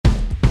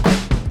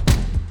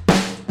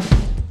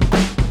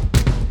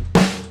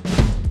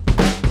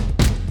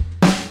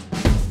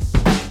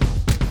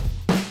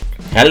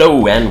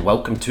Hello and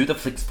welcome to the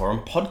Flicks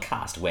Forum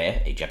podcast,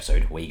 where each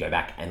episode we go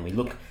back and we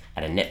look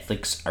at a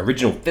Netflix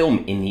original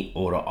film in the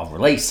order of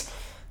release.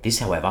 This,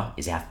 however,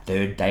 is our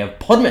third day of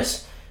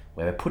Podmas,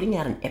 where we're putting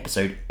out an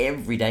episode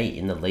every day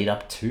in the lead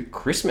up to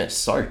Christmas.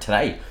 So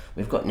today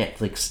we've got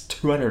Netflix's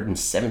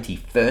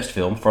 271st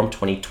film from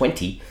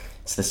 2020.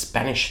 It's the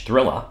Spanish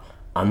thriller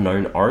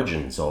Unknown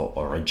Origins, or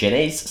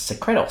Origenes,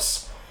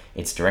 Secretos.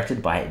 It's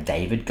directed by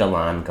David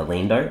Galan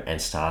Galindo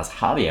and stars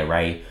Javier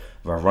Rey,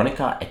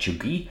 Veronica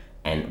Echegui,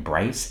 and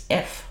Brace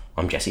F.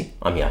 I'm Jesse.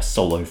 I'm here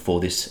solo for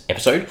this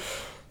episode.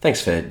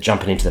 Thanks for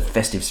jumping into the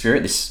festive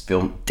spirit. This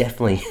film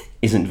definitely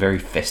isn't very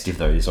festive,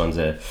 though. This one's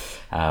a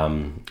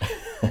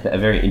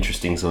very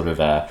interesting sort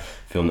of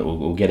film that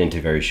we'll get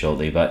into very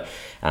shortly. But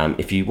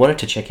if you wanted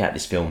to check out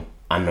this film,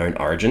 Unknown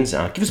Origins,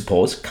 give us a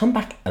pause. Come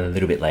back a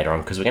little bit later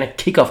on, because we're going to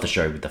kick off the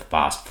show with the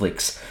Fast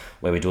Flicks,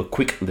 where we do a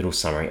quick little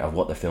summary of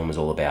what the film is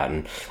all about.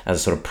 And as I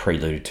sort of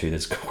preluded to,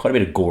 there's quite a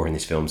bit of gore in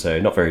this film, so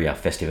not very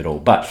festive at all.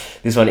 But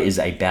this one is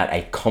about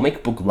a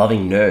comic book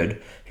loving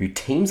nerd who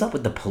teams up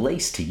with the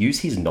police to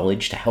use his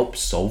knowledge to help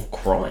solve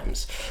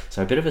crimes.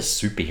 So a bit of a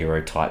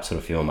superhero type sort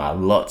of film.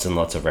 Lots and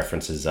lots of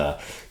references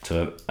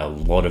to a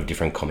lot of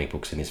different comic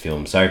books in this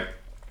film. So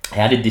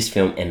how did this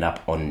film end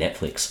up on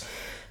Netflix?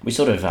 We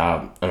sort of,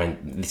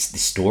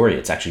 this story,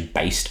 it's actually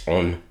based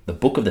on the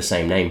book of the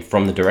same name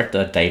from the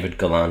director, David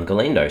Galan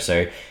Galindo.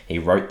 So he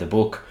wrote the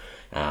book,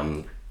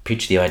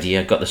 pitched the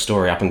idea, got the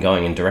story up and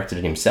going, and directed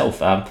it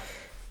himself.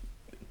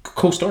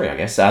 Cool story, I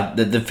guess.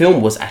 The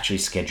film was actually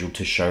scheduled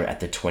to show at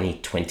the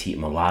 2020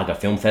 Malaga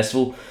Film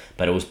Festival,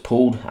 but it was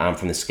pulled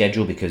from the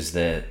schedule because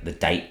the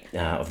date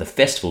of the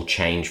festival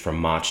changed from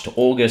March to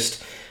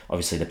August.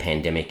 Obviously, the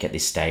pandemic at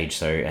this stage,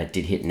 so it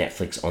did hit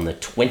Netflix on the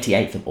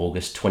 28th of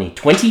August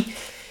 2020.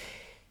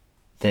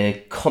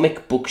 The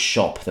comic book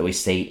shop that we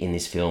see in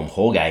this film,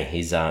 Jorge,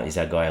 is our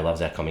guy who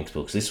loves our comics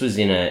books. This was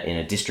in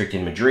a district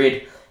in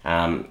Madrid.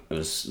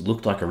 It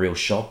looked like a real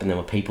shop, and there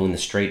were people in the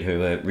street who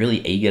were really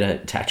eager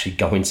to actually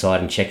go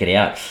inside and check it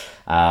out,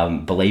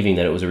 believing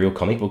that it was a real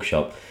comic book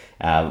shop.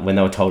 When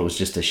they were told it was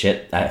just a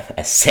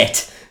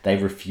set, they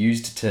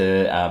refused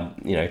to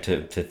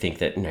think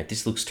that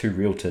this looks too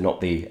real to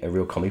not be a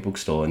real comic book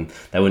store, and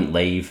they wouldn't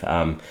leave.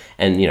 And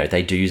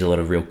they do use a lot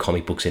of real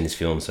comic books in this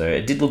film, so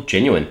it did look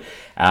genuine.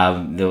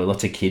 There were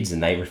lots of kids,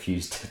 and they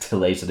refused to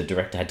leave, so the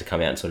director had to come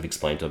out and sort of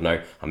explain to them,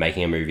 "No, I'm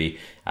making a movie.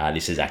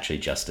 This is actually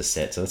just a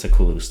set." So that's a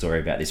cool little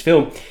story about this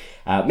film.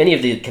 Many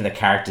of the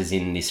characters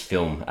in this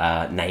film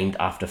are named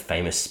after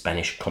famous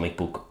Spanish comic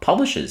book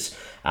publishers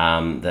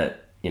that.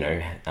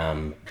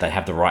 They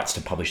have the rights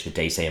to publish the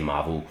DC and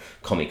Marvel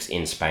comics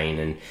in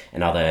Spain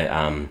and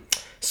other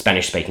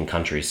Spanish-speaking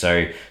countries.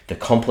 So the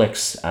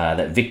complex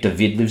that Victor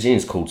Vid lives in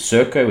is called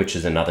Circo, which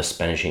is another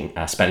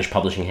Spanish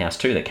publishing house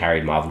too that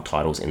carried Marvel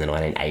titles in the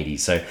 1980s.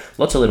 So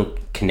lots of little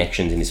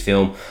connections in this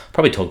film.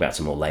 Probably talk about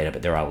some more later,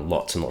 but there are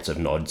lots and lots of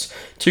nods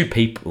to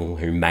people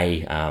who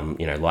may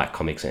like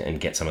comics and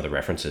get some of the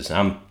references.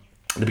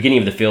 At the beginning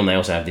of the film, they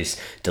also have this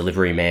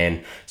delivery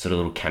man sort of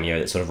little cameo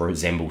that sort of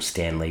resembles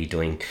Stan Lee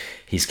doing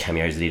his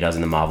cameos that he does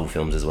in the Marvel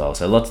films as well.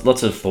 So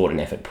lots of thought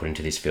and effort put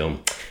into this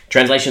film.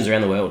 Translations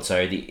around the world.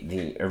 So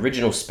the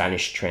original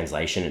Spanish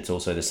translation, it's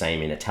also the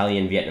same in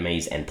Italian,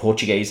 Vietnamese, and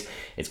Portuguese.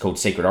 It's called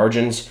Secret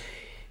Origins.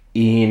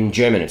 In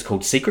German, it's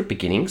called Secret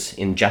Beginnings.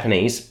 In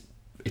Japanese,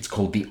 it's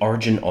called The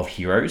Origin of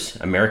Heroes,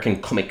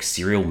 American Comic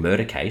Serial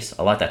Murder Case.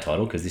 I like that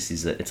title because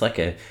it's like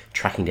a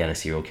tracking down a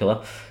serial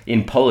killer.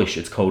 In Polish,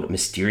 it's called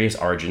Mysterious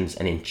Origins,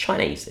 and in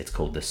Chinese, it's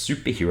called The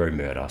Superhero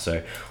Murder.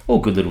 So all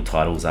good little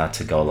titles are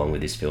to go along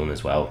with this film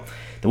as well.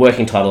 The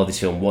working title of this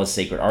film was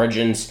Secret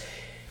Origins.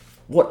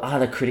 What are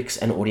the critics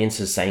and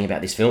audiences saying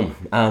about this film?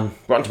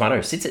 Rotten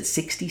Tomatoes sits at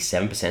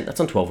 67%. That's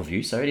on 12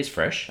 reviews, so it is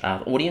fresh.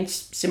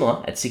 Audience,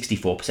 similar, at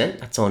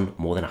 64%. That's on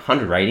more than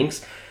 100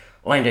 ratings.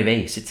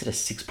 IMDb sits at a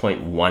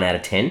 6.1 out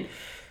of 10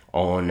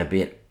 on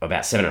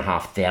about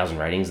 7,500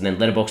 ratings, and then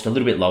Letterboxd a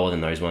little bit lower than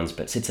those ones,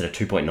 but sits at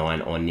a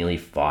 2.9 on nearly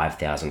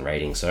 5,000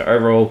 ratings. So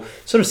overall,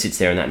 sort of sits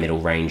there in that middle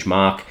range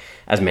mark.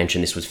 As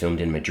mentioned, this was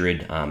filmed in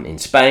Madrid, in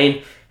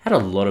Spain. Had a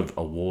lot of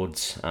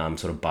awards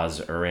sort of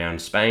buzz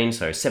around Spain,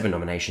 so 7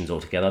 nominations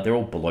altogether. They're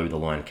all below the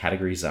line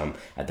categories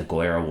at the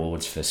Goya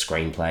Awards for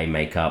screenplay,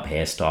 makeup,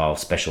 hairstyle,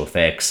 special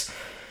effects.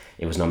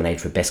 It was nominated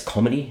for Best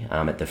Comedy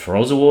at the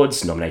Feroz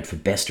Awards, nominated for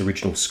Best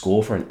Original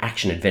Score for an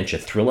Action-Adventure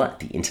Thriller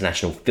at the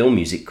International Film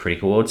Music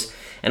Critic Awards,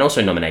 and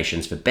also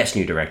nominations for Best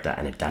New Director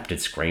and Adapted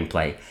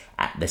Screenplay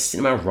at the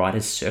Cinema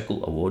Writers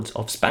Circle Awards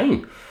of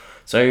Spain.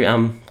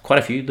 So quite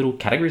a few little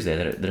categories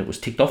there that it was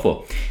ticked off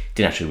for.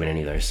 Didn't actually win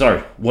any of those.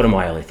 So what are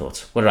my early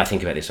thoughts? What did I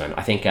think about this one?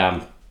 I think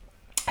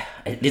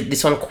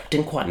this one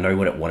didn't quite know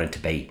what it wanted to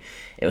be.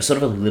 It was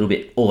sort of a little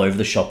bit all over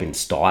the shop in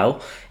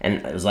style,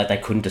 and it was like they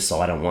couldn't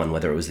decide on one,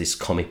 whether it was this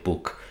comic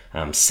book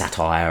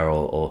satire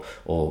or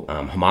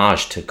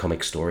homage to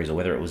comic stories, or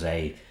whether it was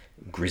a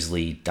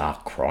grisly,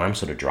 dark crime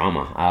sort of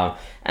drama.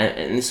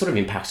 And this sort of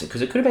impacts it,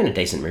 because it could have been a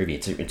decent movie.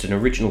 It's an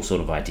original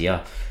sort of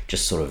idea,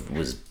 just sort of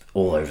was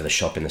all over the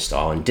shop in the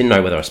style, and didn't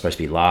know whether I was supposed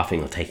to be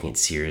laughing or taking it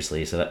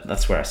seriously. So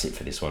that's where I sit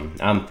for this one.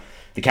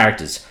 The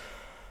characters.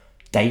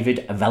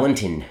 David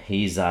Valentin,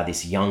 he's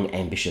this young,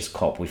 ambitious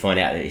cop. We find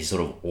out that he's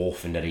sort of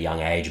orphaned at a young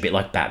age, a bit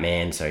like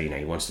Batman. So,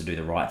 he wants to do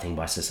the right thing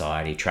by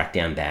society, track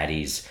down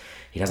baddies.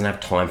 He doesn't have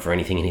time for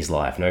anything in his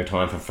life. No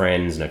time for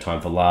friends, no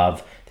time for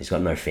love. He's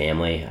got no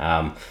family.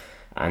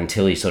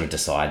 Until he sort of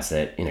decides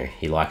that,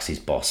 he likes his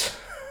boss,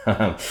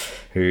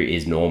 who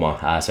is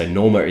Norma. So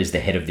Norma is the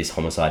head of this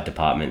homicide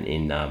department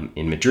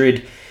in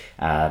Madrid.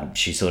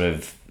 She sort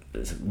of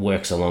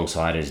works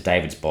alongside as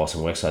David's boss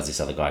and works as this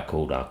other guy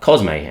called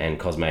Cosme, and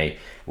Cosme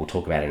we'll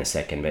talk about in a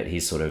second, but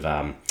he's sort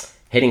of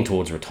heading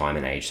towards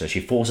retirement age. So she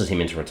forces him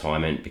into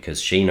retirement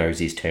because she knows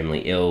he's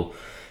terminally ill.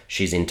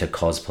 She's into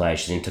cosplay,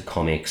 she's into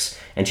comics,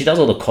 and she does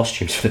all the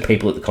costumes for the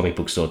people at the comic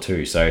book store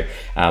too. So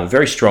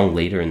very strong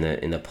leader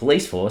in the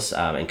police force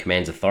and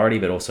commands authority,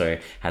 but also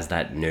has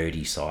that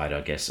nerdy side,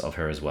 I guess, of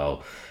her as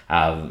well.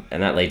 And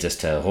that leads us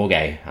to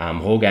Jorge.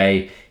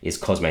 Jorge is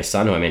Cosme's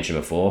son, who I mentioned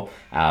before.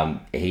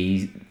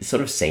 He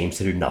sort of seems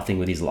to do nothing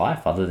with his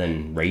life other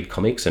than read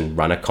comics and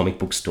run a comic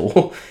book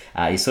store.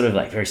 He's sort of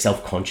like very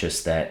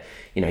self-conscious that,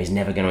 he's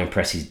never going to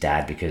impress his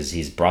dad because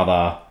his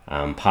brother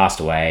passed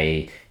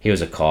away. He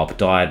was a cop,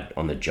 died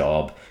on the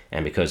job.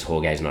 And because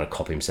Jorge's not a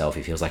cop himself,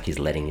 he feels like he's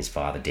letting his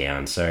father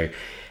down. So,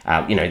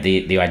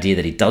 the idea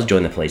that he does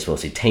join the police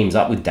force, he teams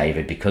up with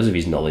David because of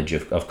his knowledge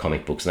of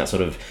comic books, and that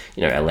sort of,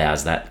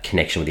 allows that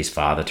connection with his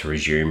father to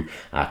resume.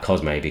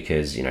 Cosme,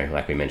 because,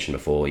 like we mentioned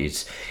before,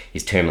 he's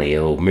terminally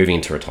ill, moving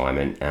into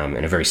retirement,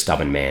 and a very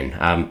stubborn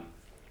man.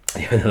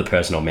 Another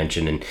person I'll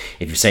mention, and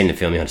if you've seen the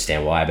film, you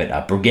understand why,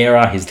 but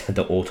Bruguera is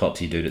the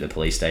autopsy dude at the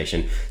police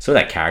station. Sort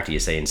of that character you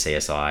see in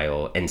CSI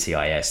or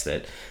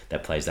NCIS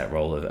that plays that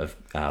role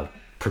of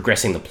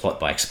progressing the plot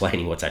by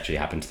explaining what's actually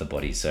happened to the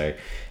body. So,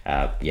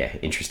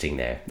 interesting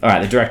there. All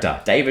right, the director,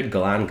 David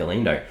Galan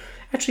Galindo,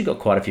 actually got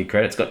quite a few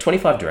credits. Got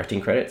 25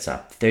 directing credits,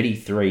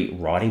 33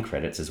 writing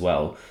credits as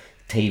well.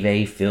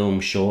 TV, film,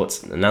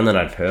 shorts, none that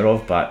I've heard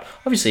of, but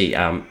obviously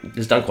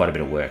has done quite a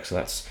bit of work, so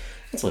that's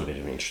a little bit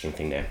of an interesting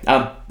thing there.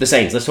 The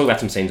scenes. Let's talk about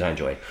some scenes I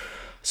enjoyed.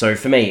 So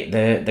for me,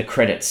 the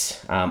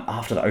credits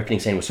after the opening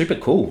scene were super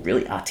cool.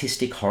 Really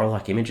artistic,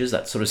 horror-like images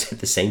that sort of set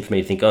the scene for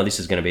me to think, this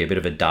is going to be a bit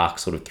of a dark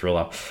sort of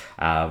thriller.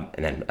 And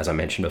then, as I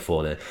mentioned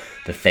before,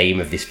 the theme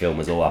of this film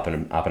was all up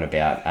and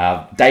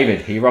about.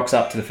 David, he rocks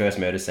up to the first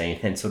murder scene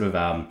and sort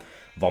of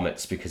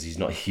vomits because he's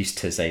not used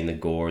to seeing the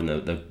gore and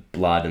the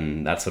blood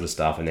and that sort of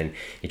stuff. And then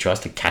he tries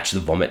to catch the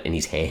vomit in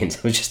his hands.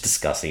 It was just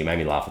disgusting. It made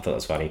me laugh. I thought it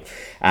was funny.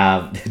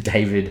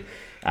 David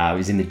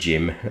is in the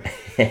gym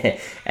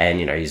and,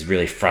 he's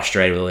really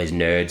frustrated with all these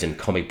nerds and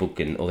comic book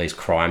and all these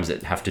crimes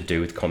that have to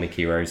do with comic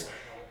heroes.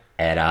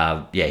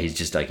 And he's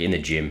just like in the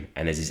gym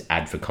and there's this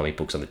ad for comic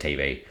books on the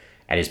TV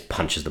and he just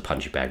punches the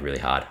punching bag really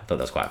hard. I thought that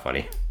was quite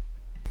funny.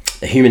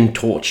 The Human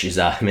Torch is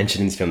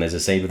mentioned in this film. There's a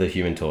scene with a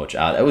Human Torch.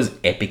 That was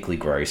epically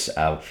gross.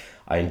 I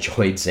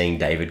enjoyed seeing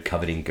David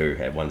covered in goo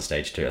at one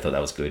stage too. I thought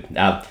that was good.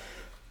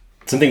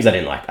 Some things I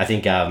didn't like. I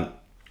think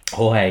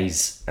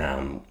Jorge's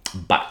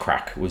butt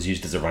crack was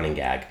used as a running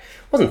gag.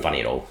 Wasn't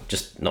funny at all.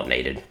 Just not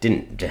needed.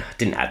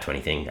 Didn't add to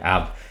anything.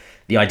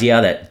 The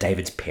idea that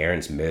David's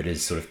parents'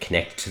 murders sort of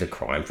connect to the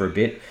crime for a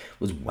bit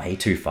was way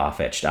too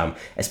far-fetched.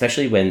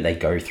 Especially when they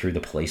go through the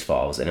police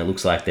files and it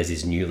looks like there's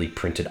this newly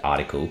printed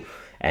article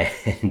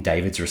and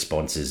David's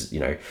response is,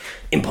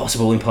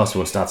 impossible,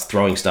 and starts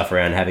throwing stuff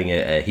around, having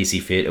a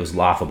hissy fit. It was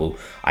laughable.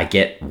 I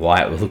get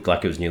why it looked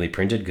like it was newly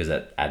printed because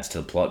that adds to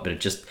the plot, but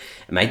it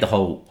made the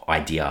whole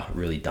idea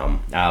really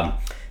dumb.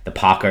 The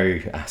Paco,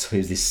 so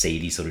he's this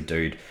seedy sort of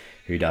dude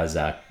who does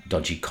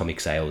dodgy comic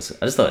sales.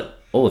 I just thought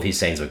all of his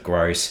scenes were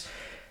gross.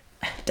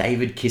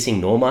 David kissing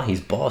Norma, his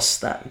boss,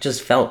 that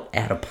just felt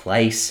out of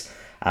place.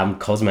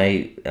 Cosme,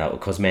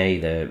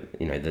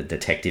 the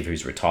detective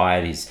who's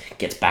retired,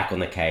 gets back on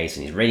the case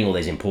and he's reading all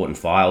these important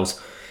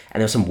files. And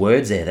there were some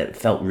words there that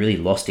felt really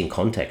lost in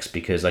context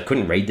because I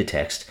couldn't read the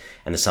text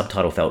and the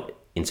subtitle felt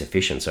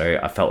insufficient. So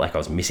I felt like I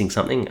was missing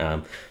something.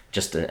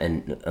 Just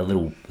a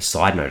little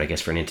side note, I guess,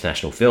 for an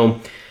international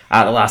film.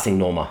 The last thing,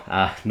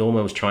 Norma.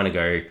 Norma was trying to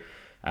go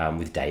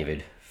with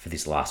David for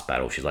this last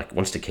battle. She's like,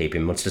 wants to keep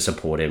him, wants to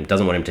support him,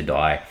 doesn't want him to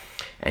die.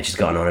 And she's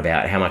going on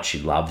about how much she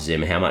loves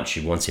him, how much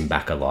she wants him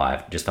back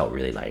alive. Just felt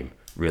really lame,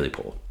 really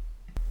poor.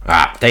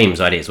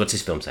 Themes, ideas. What's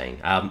this film saying?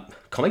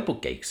 Comic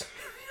book geeks.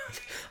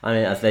 I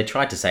mean, they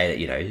tried to say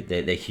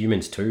that, they're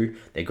humans too.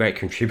 They're great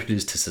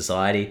contributors to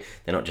society.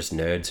 They're not just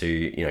nerds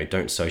who,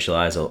 don't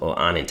socialize or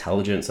aren't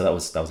intelligent. So that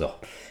was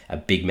a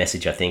big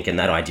message, I think. And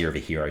that idea of a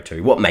hero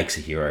too. What makes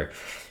a hero?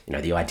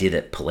 The idea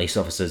that police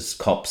officers,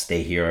 cops,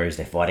 they're heroes,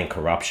 they're fighting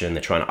corruption,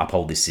 they're trying to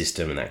uphold this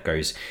system, and that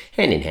goes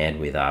hand in hand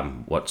with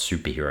what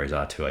superheroes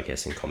are too, I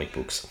guess, in comic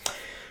books.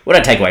 What I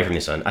take away from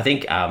this one, I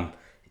think, I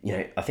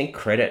think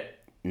credit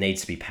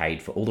needs to be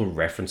paid for all the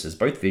references,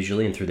 both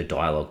visually and through the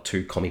dialogue,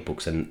 to comic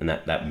books and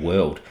that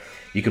world.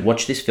 You could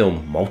watch this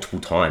film multiple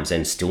times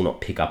and still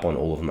not pick up on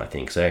all of them, I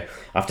think. So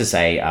I have to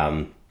say,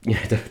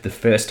 the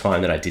first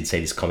time that I did see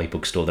this comic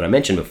book store that I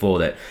mentioned before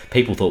that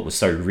people thought was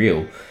so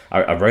real,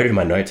 I wrote it in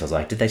my notes. I was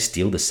like, did they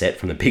steal the set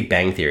from The Big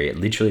Bang Theory? It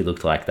literally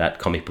looked like that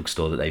comic book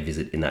store that they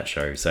visit in that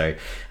show. So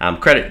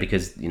credit,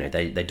 because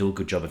they do a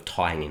good job of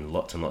tying in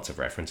lots and lots of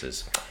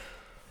references.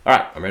 All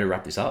right, I'm ready to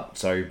wrap this up.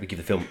 So we give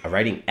the film a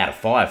rating out of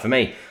 5. For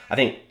me, I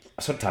think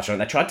I sort of touched on it.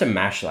 They tried to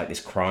mash like this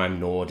crime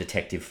noir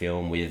detective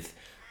film with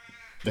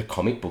the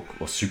comic book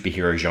or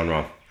superhero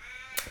genre.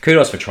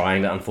 Kudos for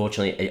trying, but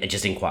unfortunately, it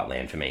just didn't quite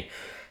land for me.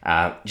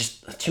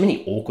 Just too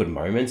many awkward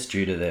moments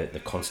due to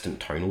the constant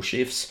tonal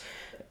shifts.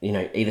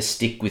 Either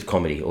stick with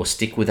comedy or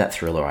stick with that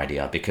thriller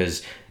idea,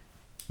 because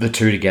the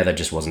two together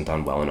just wasn't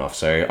done well enough.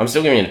 So I'm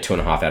still giving it a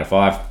 2.5 out of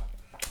 5.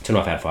 2.5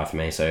 out of 5 for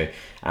me. So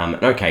an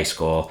okay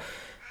score.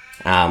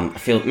 I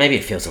feel maybe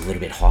it feels a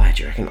little bit high.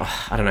 Do you reckon?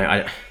 I don't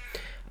know.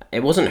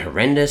 It wasn't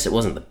horrendous. It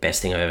wasn't the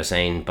best thing I've ever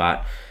seen,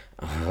 but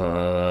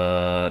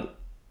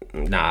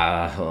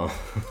nah.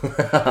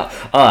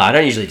 I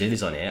don't usually do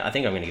this on air. I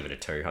think I'm going to give it a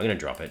 2. I'm going to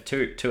drop it.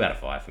 2 out of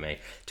 5 for me.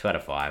 2 out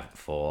of 5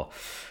 for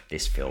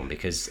this film,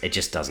 because it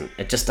just doesn't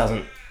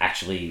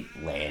actually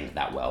land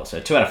that well. So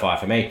 2 out of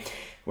 5 for me.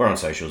 We're on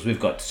socials. We've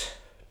got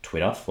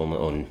Twitter,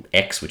 on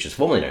X, which is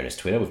formerly known as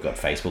Twitter. We've got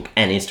Facebook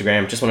and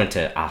Instagram. Just wanted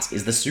to ask,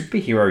 is the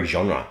superhero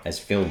genre as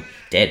film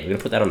dead? We're going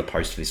to put that on the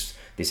post for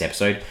this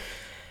episode.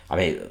 I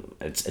mean,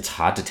 it's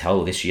hard to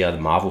tell this year. The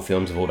Marvel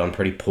films have all done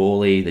pretty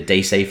poorly. The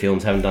DC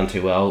films haven't done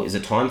too well. Is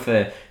it time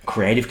for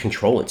creative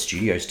control at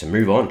studios to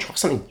move on, try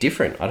something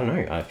different? I don't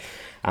know.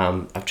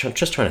 I'm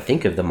just trying to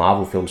think of the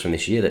Marvel films from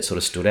this year that sort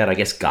of stood out. I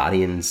guess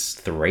Guardians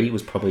 3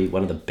 was probably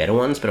one of the better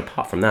ones, but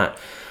apart from that,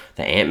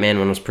 the Ant-Man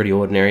one was pretty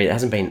ordinary. There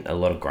hasn't been a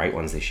lot of great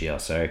ones this year,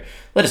 so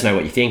let us know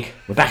what you think.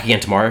 We're back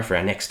again tomorrow for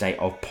our next day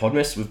of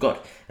Podmas. We've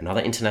got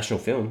another international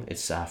film.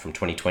 It's from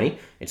 2020.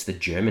 It's the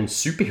German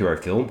superhero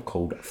film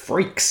called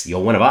Freaks,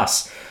 You're One of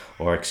Us.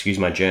 Or, excuse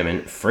my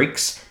German,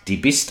 Freaks, Die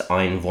bist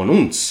ein von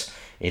uns.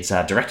 It's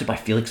directed by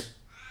Felix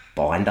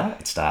Binder.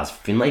 It stars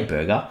Finlay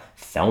Berger,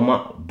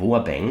 Thelma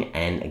Boabeng,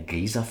 and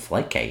Giza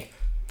Flake.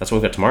 That's what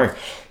we've got tomorrow.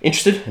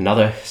 Interested?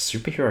 Another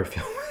superhero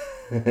film.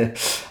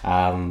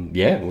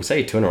 We'll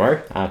see 2 in a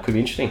row. Could be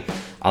interesting.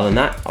 Other than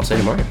that, I'll see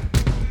you tomorrow.